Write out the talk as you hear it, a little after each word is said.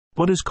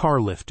What is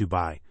Carlift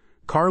Dubai?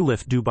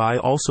 Carlift Dubai,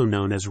 also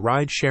known as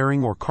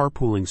ride-sharing or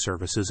carpooling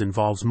services,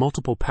 involves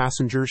multiple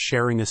passengers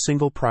sharing a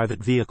single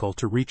private vehicle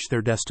to reach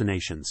their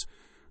destinations.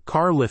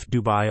 Carlift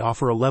Dubai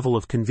offer a level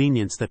of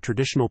convenience that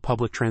traditional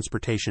public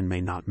transportation may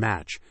not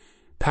match.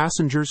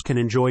 Passengers can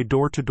enjoy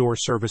door-to-door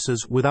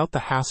services without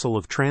the hassle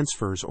of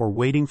transfers or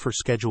waiting for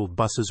scheduled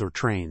buses or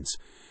trains.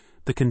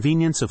 The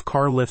convenience of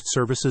Carlift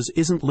services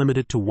isn't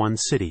limited to one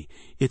city.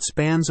 It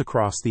spans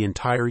across the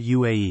entire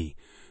UAE.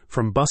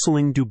 From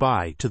bustling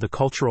Dubai to the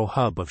cultural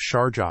hub of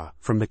Sharjah,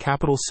 from the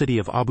capital city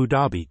of Abu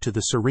Dhabi to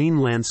the serene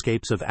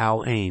landscapes of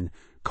Al Ain,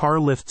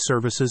 Carlift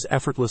services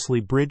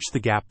effortlessly bridge the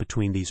gap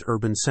between these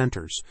urban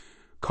centers.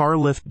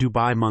 Carlift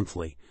Dubai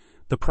monthly.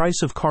 The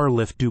price of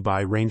Carlift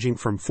Dubai ranging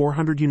from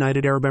 400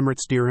 United Arab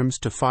Emirates dirhams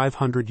to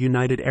 500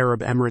 United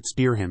Arab Emirates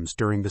dirhams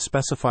during the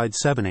specified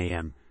 7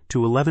 a.m.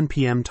 to 11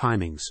 p.m.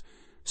 timings.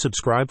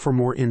 Subscribe for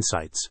more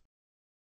insights.